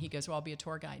something." He goes, "Well, I'll be a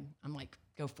tour guide." I'm like,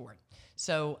 "Go for it."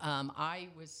 So I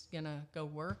was gonna go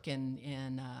work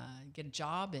and get a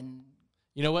job, and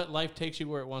You know what? Life takes you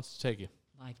where it wants to take you.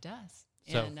 life does.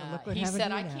 So- And So look what he happened said,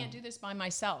 to you "I now." can't do this by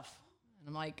myself." And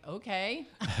I'm like, "Okay."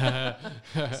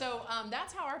 So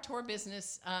that's how our tour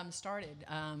business started,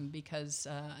 because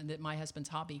that my husband's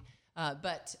hobby.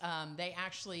 But they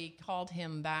actually called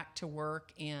him back to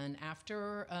work, and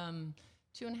after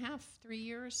 2.5, 3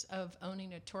 years of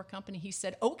owning a tour company, he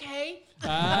said, "Okay."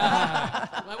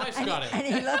 My wife's got it. And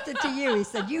he left it to you. He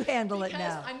said, "You handle it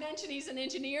Because now." I mentioned he's an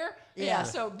engineer. Yeah.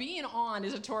 So being on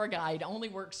as a tour guide only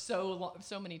works so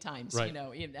many times, Right.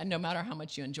 and no matter how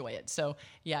much you enjoy it. So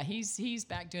yeah, he's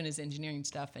back doing his engineering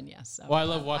stuff, and yes. So, Well, I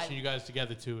love watching you guys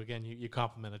together too. Again, you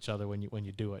complement each other when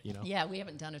you do it. Yeah, we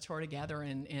haven't done a tour together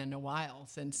in a while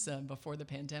since before the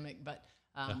pandemic, but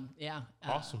yeah.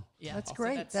 Awesome. Yeah, That's so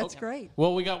great. That's great.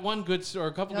 Well, we got one good or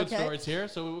a couple good Okay. stories here.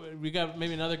 So we got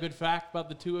maybe another good fact about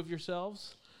the two of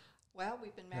yourselves. Well,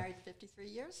 we've been married 53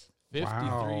 years. 53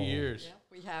 Wow. years. Yeah,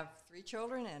 we have 3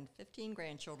 children and 15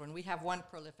 grandchildren. We have 1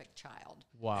 prolific child.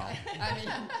 Wow. I mean,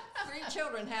 3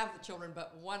 children have the children,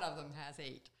 but 1 of them has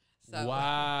 8. So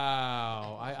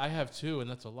Wow. I have 2, and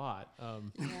that's a lot.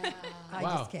 yeah, I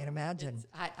Wow. just can't imagine.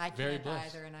 I Very can't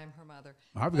blessed. either, and I'm her mother.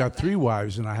 I've got 3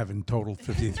 wives, and I haven't totaled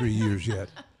 53 years yet.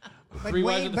 But 3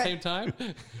 wives Wayne- at the same time?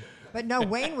 But no,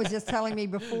 Wayne was just telling me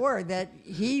before that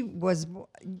he was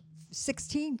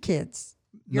 16 kids.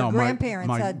 Your No, grandparents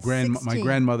my had 16. my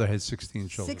grandmother had 16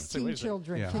 children. 16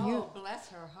 children. Yeah. Can you? Oh, bless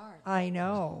her heart. I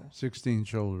know. 16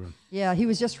 children. Yeah, he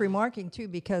was just remarking too,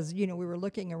 because we were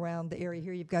looking around the area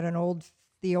here. You've got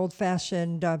the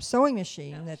old-fashioned sewing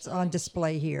machine that's on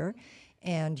display here,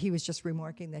 and he was just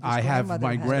remarking that his I have grandmother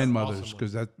my had- grandmother's Awesome.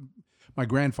 because my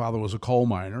grandfather was a coal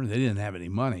miner. They didn't have any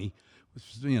money,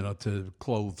 to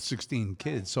clothe 16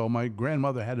 kids. So my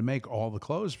grandmother had to make all the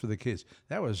clothes for the kids.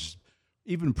 That was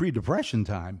even pre-Depression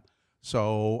time.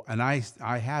 So, and I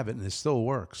have it, and it still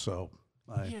works. So,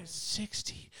 Yeah,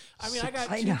 60. I mean, I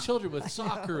got I 2 know. children with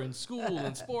soccer and school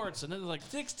and sports, and then like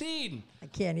 16. I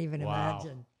can't even Wow.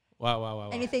 imagine. Wow.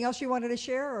 Anything else you wanted to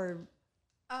share, or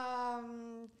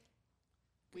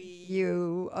We.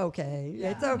 you? Okay,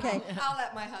 it's okay. I'll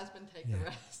let my husband take the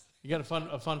rest. You got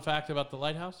a fun fact about the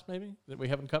lighthouse, maybe, that we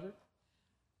haven't covered?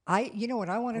 You know what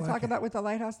I want to talk about with the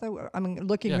lighthouse, though? I mean,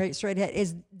 looking Yeah. right straight ahead,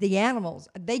 is the animals.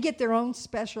 They get their own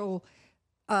special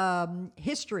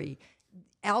history.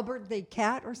 Albert the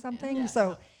cat or something. Yes.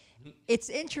 So It's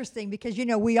interesting because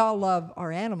we all love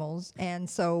our animals, and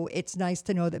so it's nice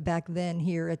to know that back then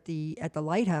here at the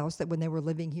lighthouse, that when they were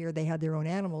living here, they had their own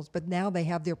animals, but now they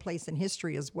have their place in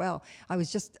history as well. I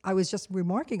was just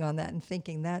remarking on that and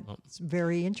thinking that's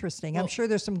very interesting. I'm sure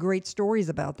there's some great stories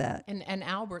about that. And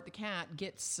Albert the cat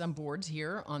gets some boards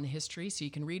here on the history, so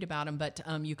you can read about him. But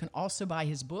you can also buy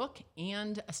his book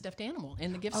and a stuffed animal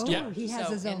in the gift store. Yeah. He has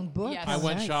his own book. Yes. I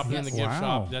went nice. shopping in the gift Wow.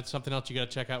 shop. That's something else you got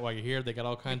to check out while you're here. They got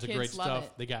all kinds of kids great love stuff.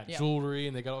 it. They got Yeah. jewelry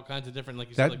and they got all kinds of different, like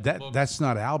you said, like books. That's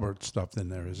not Albert stuff in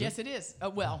there, is Yes, it? it is.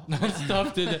 Well,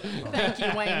 stuff to the, thank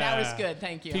you, Wayne. That was good.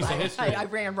 Thank you. Piece of history. I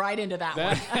ran right into that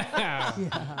one.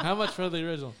 How much for the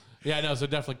original? Yeah, I know. So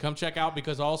definitely come check out,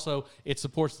 because also it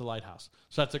supports the lighthouse.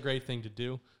 So that's a great thing to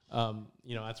do.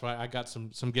 That's why I got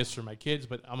some gifts for my kids,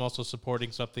 but I'm also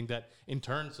supporting something that in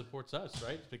turn supports us,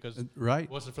 right? Because Right. if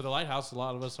it wasn't for the lighthouse, a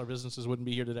lot of us, our businesses wouldn't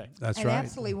be here today. That's And right.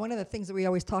 absolutely, one of the things that we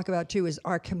always talk about too is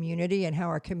our community and how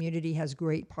our community has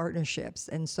great partnerships.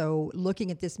 And so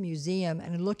looking at this museum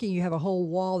and you have a whole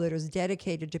wall that is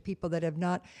dedicated to people that have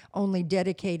not only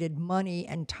dedicated money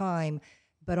and time,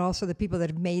 but also the people that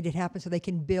have made it happen so they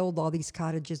can build all these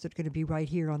cottages that are going to be right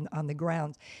here on the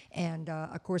grounds. And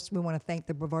of course, we want to thank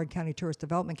the Brevard County Tourist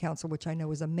Development Council, which I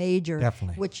know is a major,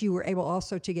 Definitely. which you were able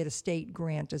also to get a state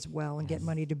grant as well and get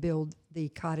money to build the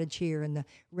cottage here and the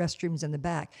restrooms in the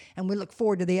back. And we look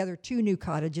forward to the other 2 new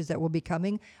cottages that will be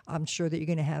coming. I'm sure that you're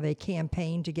going to have a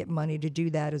campaign to get money to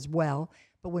do that as well.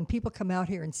 But when people come out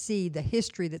here and see the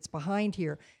history that's behind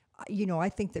here, I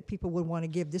think that people would want to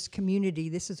give this community,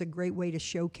 this is a great way to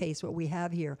showcase what we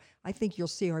have here. I think you'll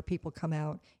see our people come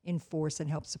out in force and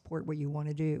help support what you want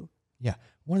to do. Yeah.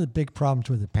 One of the big problems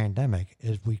with the pandemic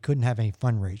is we couldn't have any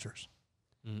fundraisers.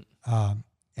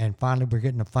 And finally, we're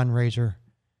getting a fundraiser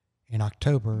in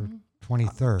October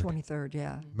 23rd. 23rd,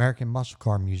 yeah. American Muscle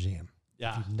Car Museum.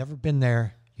 Yeah. If you've never been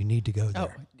there, you need to go Oh,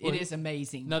 there. it is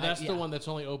amazing. No, that's Yeah. the one that's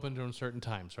only open during certain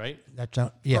times, right? That's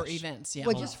yes. For events, yeah.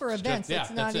 Well, just for events, Yeah,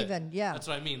 it's not that's it. even, yeah. That's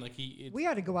what I mean. Like We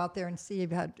ought to go out there and see if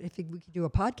we could do a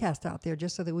podcast out there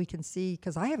just so that we can see,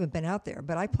 because I haven't been out there,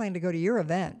 but I plan to go to your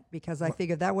event because I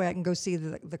figured that way I can go see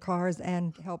the cars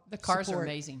and help The cars are support.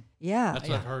 amazing. Yeah. That's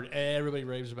what I've heard. Everybody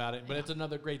raves about it, but it's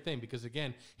another great thing because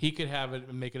again, he could have it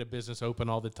and make it a business open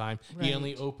all the time. He Right.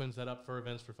 only opens that up for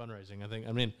events for fundraising.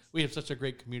 I mean, we have such a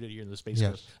great community here in the Space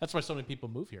Yes. Coast. That's why so many people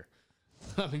move here.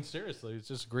 I mean, seriously, it's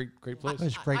just a great place.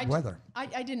 It's great weather.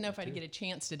 I didn't know if I'd get a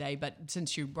chance today, but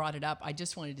since you brought it up, I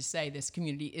just wanted to say this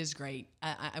community is great.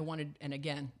 I wanted, and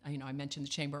again, I mentioned the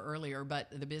chamber earlier,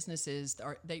 but the businesses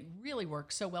they really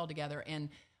work so well together. And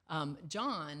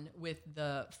John with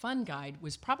the Fun Guide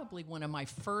was probably one of my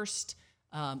first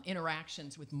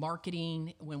interactions with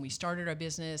marketing when we started our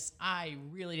business. I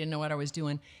really didn't know what I was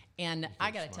doing. And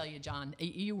I got to tell you, John,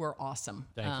 you were awesome.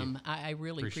 Thank you. I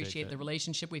really appreciate that. the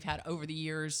relationship we've had over the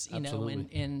years, Absolutely.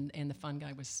 and the Fun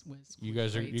Guy was You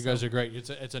guys are great, guys are great.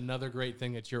 It's another great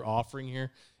thing that you're offering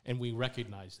here, and we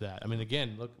recognize that. I mean,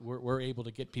 again, look, we're able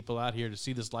to get people out here to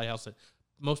see this lighthouse that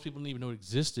most people didn't even know it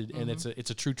existed, and it's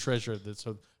a true treasure.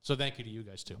 So thank you to you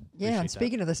guys too. Yeah, and Appreciate that.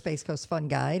 speaking of the Space Coast Fun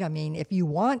Guide, I mean, if you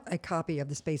want a copy of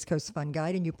the Space Coast Fun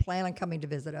Guide and you plan on coming to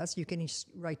visit us, you can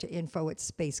write to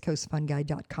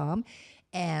info@spacecoastfunguide.com.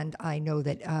 And I know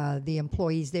that the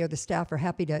employees there, the staff, are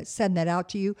happy to send that out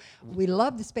to you. We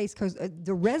love the Space Coast.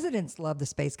 The residents love the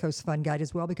Space Coast Fun Guide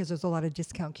as well because there's a lot of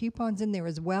discount coupons in there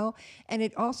as well. And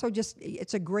it also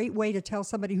it's a great way to tell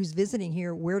somebody who's visiting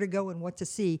here where to go and what to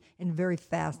see in a very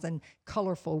fast and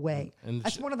colorful way. And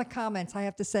That's one of the comments I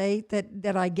have to say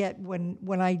that I get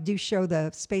when I do show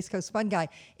the Space Coast Fun Guide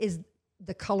is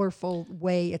the colorful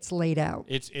way it's laid out.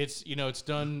 It's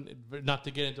done, not to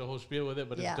get into a whole spiel with it,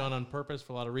 but Yeah. it's done on purpose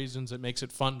for a lot of reasons. It makes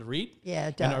it fun to read. Yeah,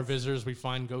 it And our does. visitors, we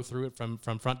find, go through it from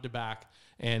front to back.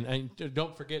 And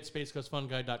don't forget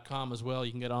spacecoastfunguide.com as well. You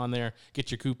can get on there,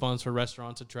 get your coupons for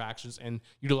restaurants, attractions, and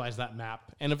utilize that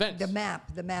map and events.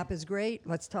 The map is great.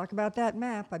 Let's talk about that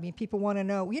map. I mean, people want to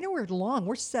know. We're long.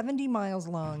 We're 70 miles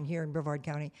long here in Brevard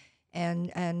County.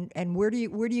 And where do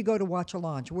you go to watch a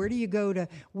launch? Where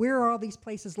are all these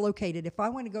places located? If I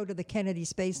want to go to the Kennedy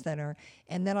Space Center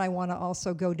and then I want to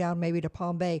also go down maybe to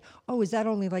Palm Bay, is that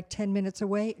only like 10 minutes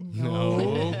away?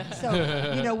 No.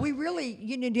 So, we really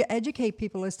need to educate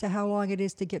people as to how long it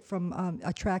is to get from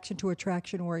attraction to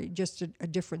attraction or just a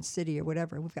different city or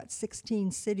whatever. We've got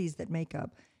 16 cities that make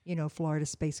up Florida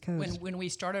Space Coast. When we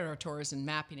started our tours and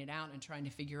mapping it out and trying to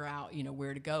figure out,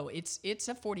 where to go, it's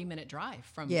a 40-minute drive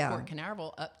from Port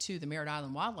Canaveral up to the Merritt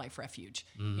Island Wildlife Refuge.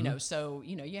 So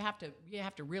you have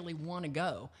to really want to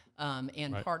go.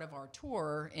 And Right. part of our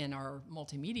tour and our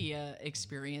multimedia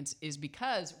experience is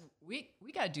because we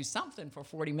got to do something for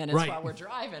 40 minutes Right. while we're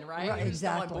driving, right? Right, We're just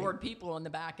going exactly. board people in the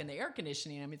back and the air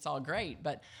conditioning. I mean, it's all great,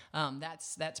 but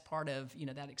that's part of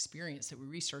that experience that we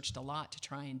researched a lot to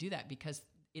try and do that because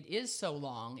it is so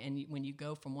long, and when you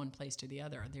go from one place to the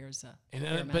other, there's a fair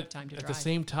amount of But time to at drive. the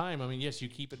same time, I mean, yes, you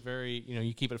keep it very,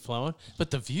 you keep it flowing,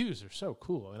 but the views are so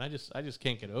cool, and I just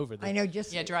can't get over that. I know,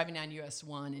 just driving down US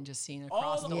 1 and just seeing all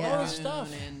across the, the all Yeah. the lagoon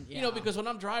stuff. and Because when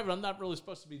I'm driving, I'm not really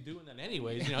supposed to be doing that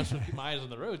anyways. I'm supposed to keep my eyes on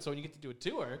the road. So when you get to do a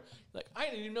tour, like I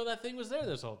didn't even know that thing was there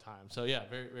this whole time. So yeah,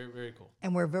 very, very, very cool.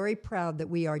 and we're very proud that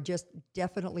we are just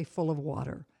definitely full of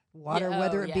water. Water, Yeah,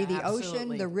 whether oh, it be yeah, the ocean,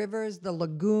 absolutely. the rivers, the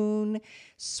lagoon,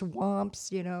 swamps,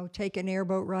 taking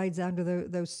airboat rides down to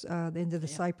those into the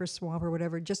cypress swamp or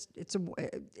whatever. Just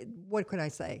what could I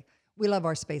say? We love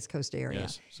our Space Coast area.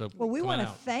 Yes. So Well, we come on want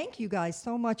to out. thank you guys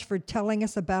so much for telling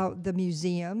us about the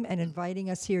museum and inviting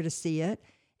us here to see it.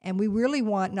 And we really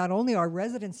want not only our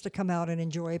residents to come out and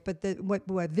enjoy it, but what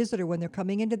a visitor, when they're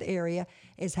coming into the area,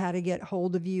 is how to get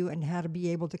hold of you and how to be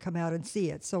able to come out and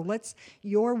see it. So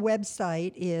your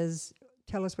website is,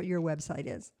 tell us what your website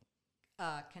is.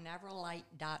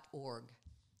 Canaverallight.org.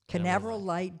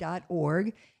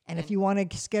 Canaverallight.org. And if you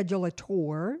want to schedule a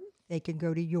tour, they can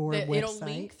go to your website. It'll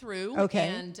link through. Okay.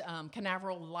 And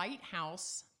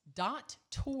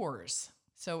Canaverallighthouse.tours.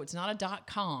 So it's not a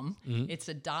 .com, it's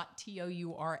a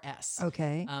 .tours.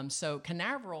 Okay. So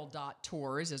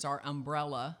Canaveral.tours is our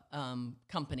umbrella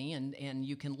company, and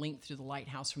you can link through the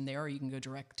lighthouse from there, or you can go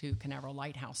direct to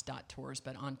CanaveralLighthouse.tours.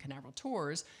 But on Canaveral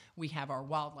Tours, we have our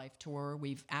wildlife tour.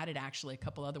 We've added actually a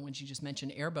couple other ones. You just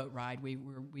mentioned airboat ride.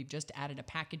 We've just added a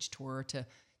package tour to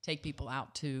take people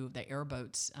out to the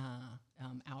airboats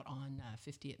out on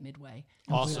 50 at Midway.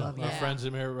 Awesome. love Our that. friends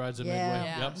at Mirror Rides at Yeah. Midway.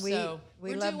 Yeah, Yep. so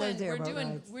we we're love those doing, airboat we're doing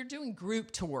rides. we're doing group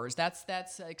tours. That's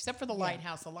except for the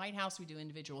lighthouse. The lighthouse we do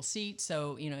individual seats,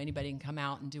 so anybody can come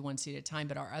out and do one seat at a time.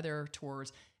 But our other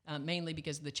tours, mainly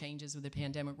because of the changes with the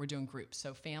pandemic, we're doing groups.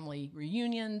 So family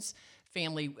reunions,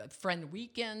 family friend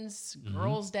weekends,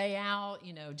 girls' day out.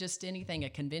 Just anything, a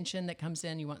convention that comes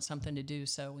in, you want something to do.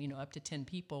 So up to 10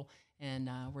 people, and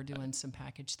we're doing some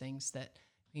package things that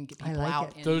we can get people like out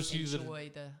it. and Those of you that- enjoy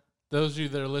the. Those of you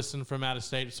that are listening from out of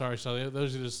state, sorry, Shelly,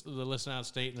 those of you that listen out of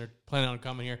state and they're planning on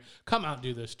coming here, come out and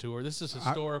do this tour. This is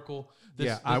historical.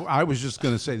 I was just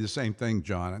going to say the same thing,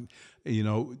 John.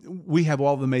 We have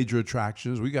all the major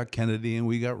attractions. We got Kennedy, and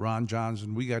we got Ron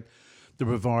Johnson, we got the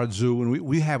Brevard Zoo, and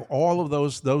we have all of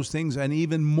those things and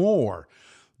even more.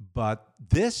 But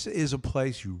this is a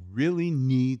place you really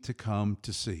need to come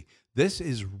to see. This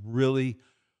is really,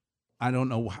 I don't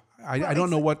know. I don't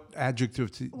know what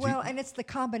adjective to. Well, and it's the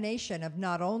combination of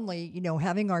not only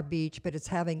having our beach, but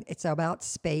it's about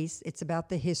space. It's about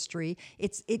the history.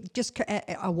 It's just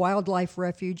a wildlife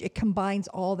refuge. It combines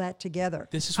all that together.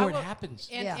 This is where it happens.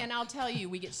 And, Yeah. and I'll tell you,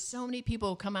 we get so many people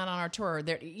who come out on our tour.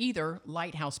 They're either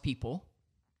lighthouse people.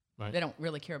 Right. They don't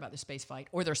really care about the space flight,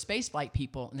 or they're space flight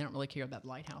people and they don't really care about the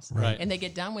lighthouse. Right. And they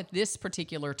get done with this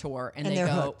particular tour and And they they're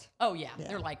go, hooked. oh yeah.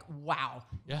 They're like, wow,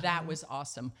 Yeah. that was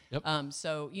awesome. Yep.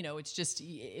 So,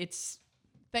 it's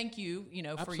thank you,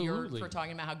 Absolutely. for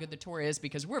talking about how good the tour is,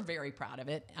 because we're very proud of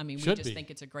it. I mean, we Should just be.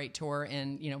 think it's a great tour,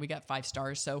 and we got 5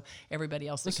 stars. So everybody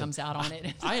else that comes out on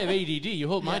it. I have ADD. You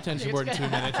hold my attention more than 2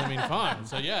 minutes. I mean, fine.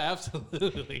 So yeah,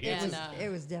 absolutely. And, It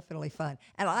was definitely fun,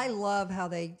 and I love how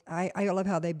they love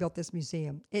how they built this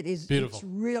museum. It's Beautiful.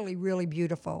 really, really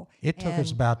beautiful. It took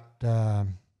us And- about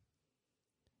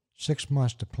 6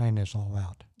 months to plan this all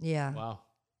out. yeah. Wow.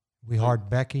 We hired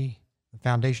Becky, the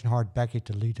foundation hired Becky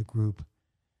to lead the group,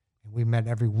 and we met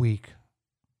every week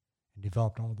and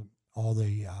developed all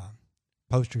the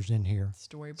posters in here.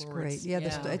 Storyboards. great. Yeah,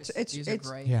 these are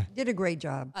great. Yeah, Did a great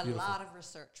job. A lot of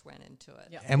research went into it.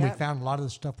 Yep. and we Yep. found a lot of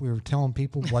the stuff we were telling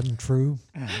people wasn't true.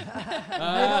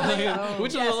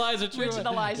 Which of the lies are true? Which of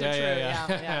the lies are true,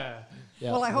 yeah.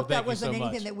 Yeah, Well, I hope that thank you wasn't so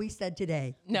anything much. that we said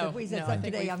today. No, If we said no, I something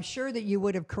think today, we've- I'm sure that you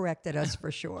would have corrected us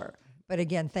for sure. But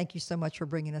again, thank you so much for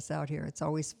bringing us out here. It's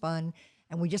always fun,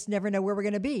 and we just never know where we're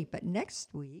going to be. But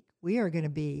next week, we are going to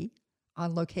be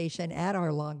on location at our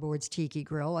Longboards Tiki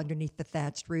Grill underneath the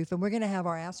thatched roof, and we're going to have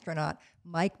our astronaut,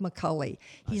 Mike McCulley.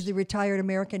 He's the retired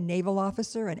American naval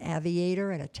officer, an aviator,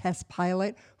 and a test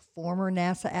pilot, former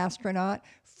NASA astronaut,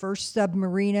 first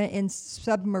submariner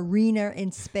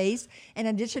in space. In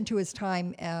addition to his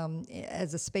time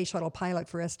as a space shuttle pilot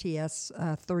for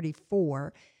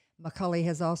STS-34, Macaulay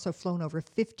has also flown over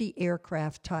 50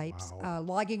 aircraft types,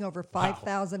 logging over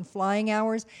 5,000 flying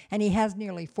hours, and he has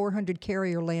nearly 400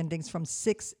 carrier landings from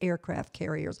 6 aircraft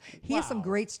carriers. He has some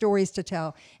great stories to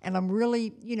tell, and I'm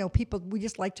really, people, we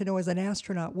just like to know as an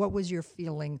astronaut, what was your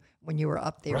feeling when you were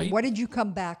up there? Right. What did you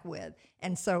come back with?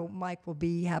 And so Mike will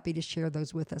be happy to share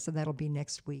those with us, and that'll be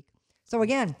next week. So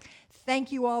again,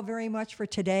 thank you all very much for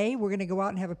today. We're going to go out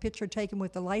and have a picture taken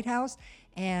with the lighthouse,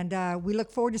 and we look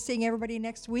forward to seeing everybody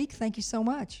next week. Thank you so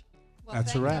much. Well,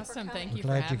 That's a thank you wrap. for Awesome. coming. Thank you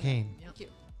Glad for you having me. came. Yep. Thank you.